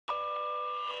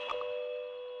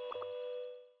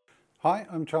Hi,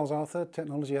 I'm Charles Arthur,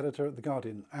 Technology Editor at The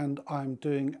Guardian, and I'm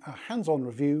doing a hands-on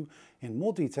review in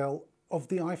more detail of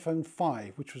the iPhone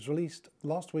 5, which was released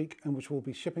last week and which will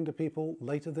be shipping to people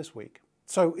later this week.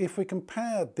 So if we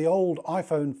compare the old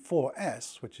iPhone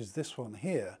 4S, which is this one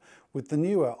here, with the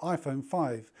newer iPhone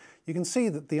 5, you can see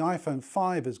that the iPhone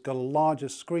 5 has got a larger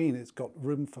screen. It's got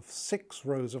room for 6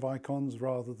 rows of icons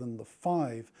rather than the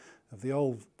 5 of the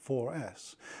old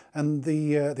 4S. And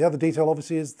the other detail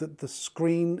obviously is that the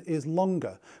screen is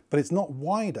longer, but it's not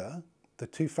wider. The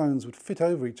two phones would fit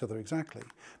over each other exactly,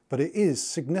 but it is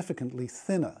significantly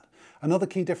thinner. Another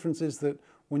key difference is that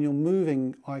when you're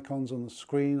moving icons on the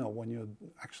screen or when you're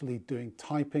actually doing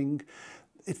typing,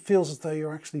 it feels as though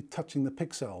you're actually touching the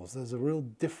pixels. There's a real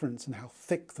difference in how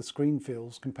thick the screen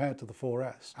feels compared to the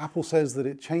 4S. Apple says that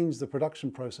it changed the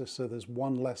production process so there's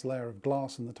one less layer of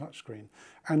glass in the touchscreen,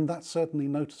 and that's certainly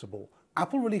noticeable.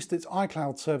 Apple released its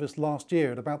Icloud service last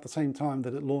year at about the same time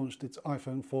that it launched its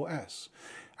iPhone 4S.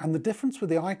 And the difference with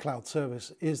the Icloud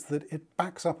service is that it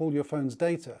backs up all your phone's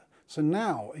data. So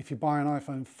now, if you buy an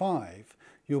iPhone 5,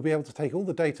 you'll be able to take all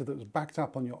the data that was backed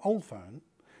up on your old phone,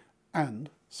 and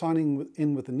signing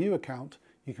in with the new account,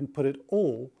 you can put it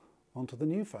all onto the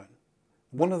new phone.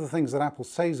 One of the things that Apple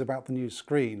says about the new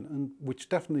screen, and which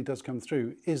definitely does come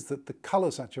through, is that the color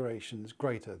saturation is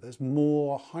greater. There's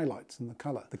more highlights in the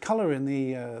color. The color in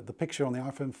the picture on the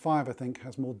iPhone 5, I think,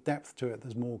 has more depth to it.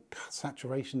 There's more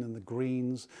saturation in the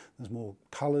greens. There's more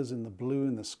colors in the blue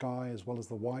in the sky, as well as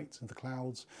the whites in the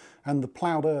clouds. And the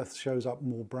cloud earth shows up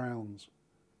more browns.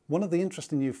 One of the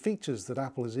interesting new features that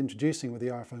Apple is introducing with the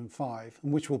iPhone 5,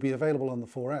 and which will be available on the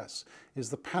 4S, is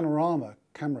the Panorama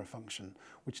Camera function,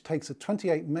 which takes a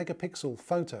 28 megapixel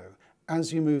photo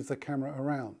as you move the camera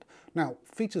around. Now,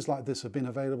 features like this have been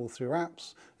available through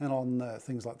apps and on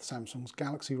things like the Samsung's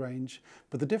Galaxy range,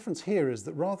 but the difference here is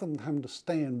that rather than having to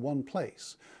stay in one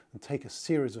place and take a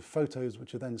series of photos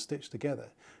which are then stitched together,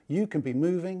 you can be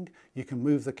moving, you can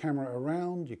move the camera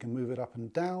around, you can move it up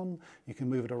and down, you can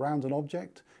move it around an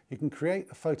object, you can create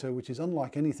a photo which is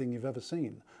unlike anything you've ever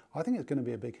seen. I think it's going to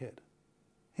be a big hit.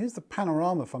 Here's the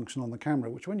panorama function on the camera,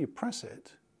 which when you press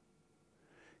it,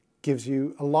 gives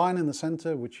you a line in the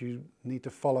center which you need to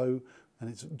follow, and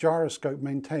it's gyroscope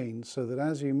maintained so that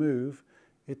as you move,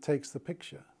 it takes the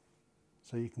picture.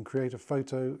 So you can create a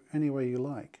photo any way you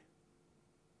like.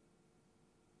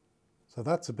 So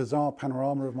that's a bizarre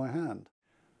panorama of my hand.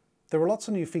 There are lots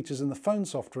of new features in the phone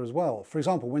software as well. For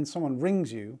example, when someone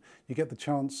rings you, you get the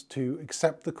chance to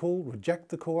accept the call, reject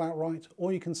the call outright,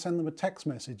 or you can send them a text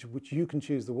message which you can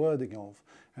choose the wording of.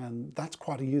 And that's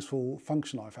quite a useful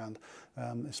function, I found,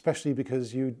 especially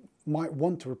because you might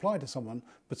want to reply to someone,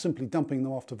 but simply dumping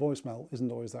them off to voicemail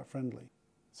isn't always that friendly.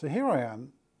 So here I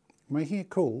am, making a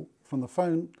call from the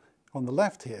phone on the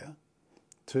left here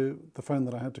to the phone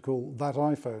that I had to call that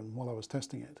iPhone while I was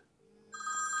testing it.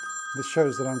 This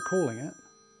shows that I'm calling it,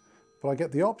 but I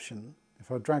get the option, if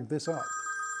I drag this up,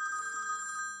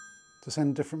 to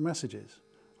send different messages.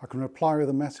 I can reply with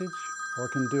a message, or I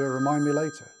can do a remind me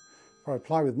later. If I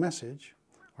reply with message,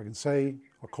 I can say,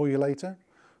 I'll call you later,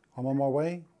 I'm on my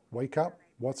way, wake up,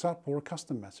 WhatsApp, or a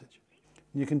custom message.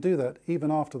 And you can do that even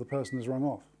after the person has rung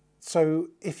off. So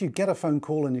if you get a phone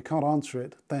call and you can't answer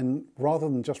it, then rather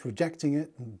than just rejecting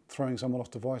it and throwing someone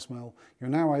off to voicemail, you're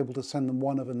now able to send them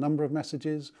one of a number of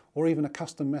messages or even a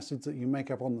custom message that you make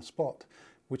up on the spot,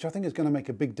 which I think is going to make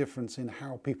a big difference in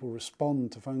how people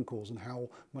respond to phone calls and how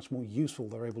much more useful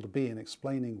they're able to be in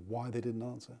explaining why they didn't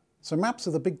answer. So maps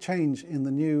are the big change in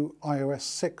the new iOS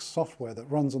 6 software that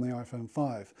runs on the iPhone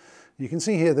 5. You can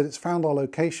see here that it's found our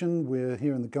location. We're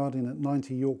here in The Guardian at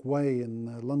 90 York Way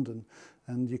in London.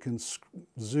 And you can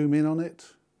zoom in on it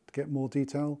to get more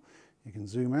detail. You can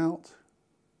zoom out.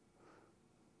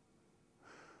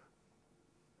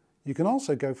 You can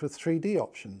also go for a 3D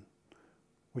option,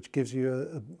 which gives you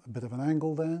a bit of an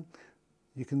angle there.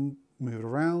 You can move it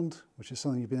around, which is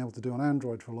something you've been able to do on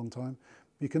Android for a long time.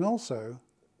 You can also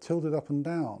tilt it up and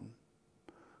down.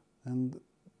 And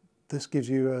this gives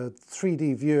you a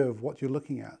 3D view of what you're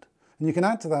looking at. And you can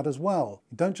add to that as well.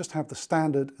 You don't just have the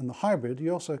standard and the hybrid,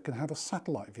 you also can have a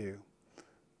satellite view.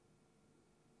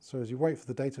 So as you wait for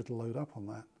the data to load up on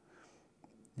that,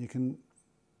 you can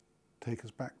take us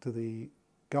back to the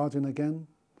Guardian again.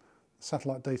 The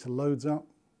satellite data loads up,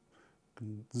 you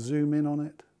can zoom in on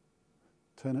it,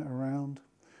 turn it around.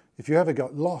 If you ever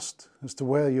got lost as to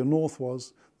where your north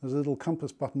was, there's a little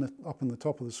compass button up in the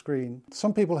top of the screen.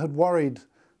 Some people had worried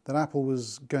that Apple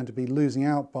was going to be losing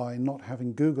out by not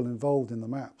having Google involved in the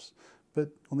maps. But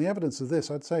on the evidence of this,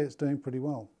 I'd say it's doing pretty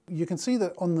well. You can see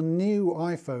that on the new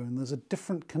iPhone there's a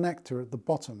different connector at the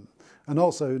bottom, and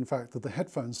also in fact that the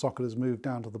headphone socket has moved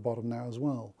down to the bottom now as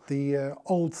well. The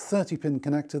old 30-pin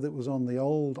connector that was on the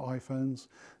old iPhones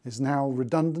is now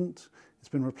redundant. It's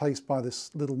been replaced by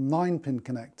this little 9-pin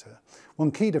connector.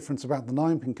 One key difference about the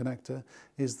 9-pin connector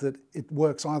is that it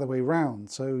works either way round,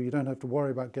 so you don't have to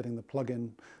worry about getting the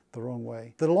plug-in the wrong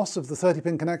way. The loss of the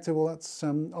 30-pin connector, well, that's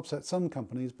upset some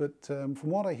companies, but from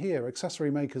what I hear,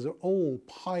 accessory makers are all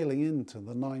piling into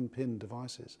the 9-pin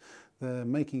devices. They're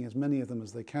making as many of them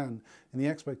as they can in the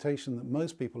expectation that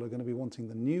most people are going to be wanting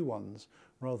the new ones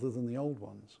rather than the old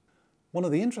ones. One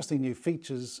of the interesting new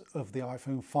features of the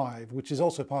iPhone 5, which is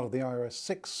also part of the iOS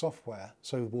 6 software,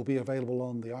 so will be available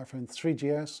on the iPhone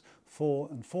 3GS, 4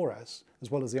 and 4S,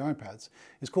 as well as the iPads,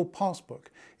 is called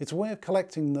Passbook. It's a way of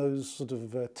collecting those sort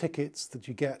of tickets that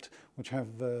you get, which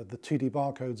have the 2D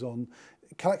barcodes on.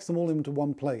 It collects them all into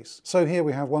one place. So here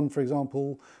we have one, for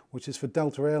example, which is for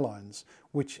Delta Airlines,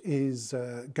 which is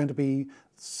going to be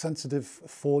sensitive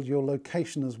for your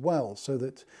location as well, so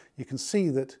that you can see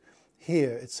that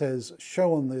here it says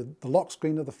show on the lock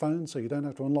screen of the phone, so you don't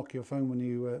have to unlock your phone when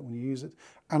you use it.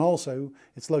 And also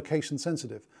it's location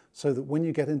sensitive, so that when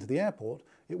you get into the airport,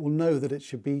 it will know that it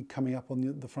should be coming up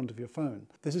on the front of your phone.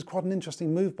 This is quite an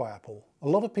interesting move by Apple. A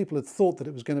lot of people had thought that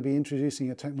it was going to be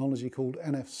introducing a technology called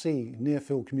NFC,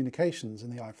 near-field communications, in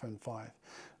the iPhone 5.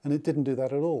 And it didn't do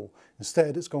that at all.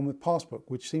 Instead, it's gone with Passbook,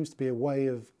 which seems to be a way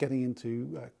of getting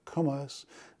into commerce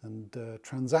and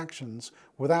transactions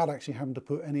without actually having to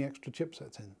put any extra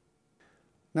chipsets in.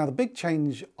 Now, the big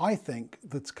change, I think,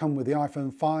 that's come with the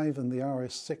iPhone 5 and the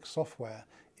iOS 6 software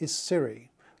is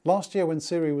Siri. Last year, when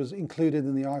Siri was included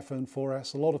in the iPhone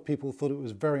 4S, a lot of people thought it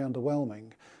was very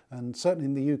underwhelming. And certainly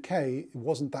in the UK, it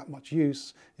wasn't that much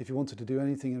use if you wanted to do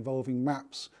anything involving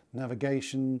maps,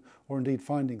 navigation, or indeed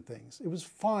finding things. It was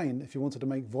fine if you wanted to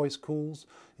make voice calls,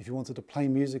 if you wanted to play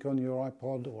music on your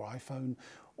iPod or iPhone,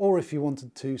 or if you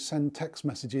wanted to send text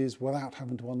messages without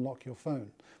having to unlock your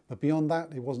phone. But beyond that,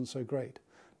 it wasn't so great.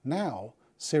 Now,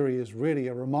 Siri is really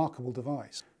a remarkable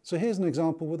device. So here's an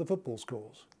example with the football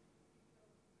scores.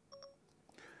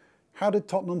 How did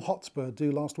Tottenham Hotspur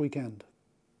do last weekend?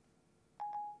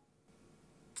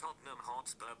 Tottenham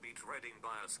Hotspur beat Reading by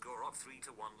a score of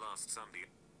 3-1 last Sunday.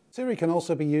 Siri can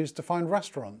also be used to find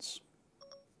restaurants.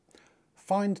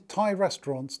 Find Thai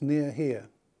restaurants near here.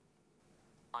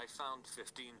 I found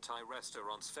 15 Thai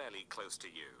restaurants fairly close to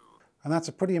you. And that's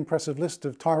a pretty impressive list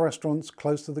of Thai restaurants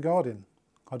close to the Guardian.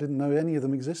 I didn't know any of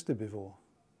them existed before.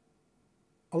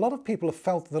 A lot of people have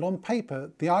felt that on paper,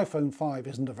 the iPhone 5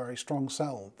 isn't a very strong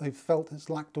sell. They've felt it's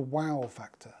lacked a wow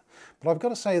factor. But I've got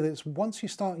to say that once you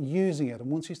start using it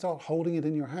and once you start holding it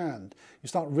in your hand, you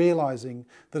start realizing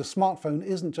that a smartphone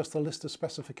isn't just a list of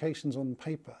specifications on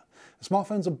paper. A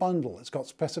smartphone's a bundle. It's got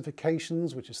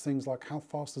specifications, which is things like how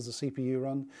fast does the CPU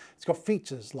run. It's got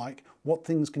features like what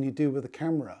things can you do with the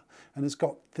camera. And it's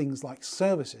got things like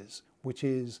services, which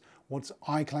is what's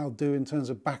iCloud do in terms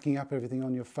of backing up everything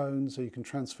on your phone so you can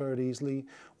transfer it easily?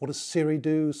 What does Siri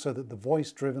do so that the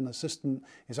voice-driven assistant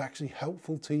is actually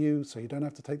helpful to you so you don't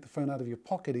have to take the phone out of your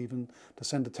pocket even to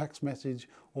send a text message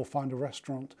or find a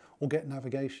restaurant or get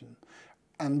navigation?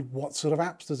 And what sort of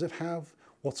apps does it have?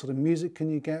 What sort of music can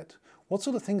you get? What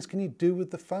sort of things can you do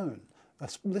with the phone? A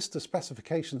list of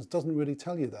specifications doesn't really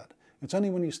tell you that. It's only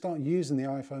when you start using the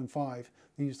iPhone 5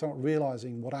 that you start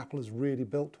realizing what Apple has really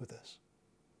built with this.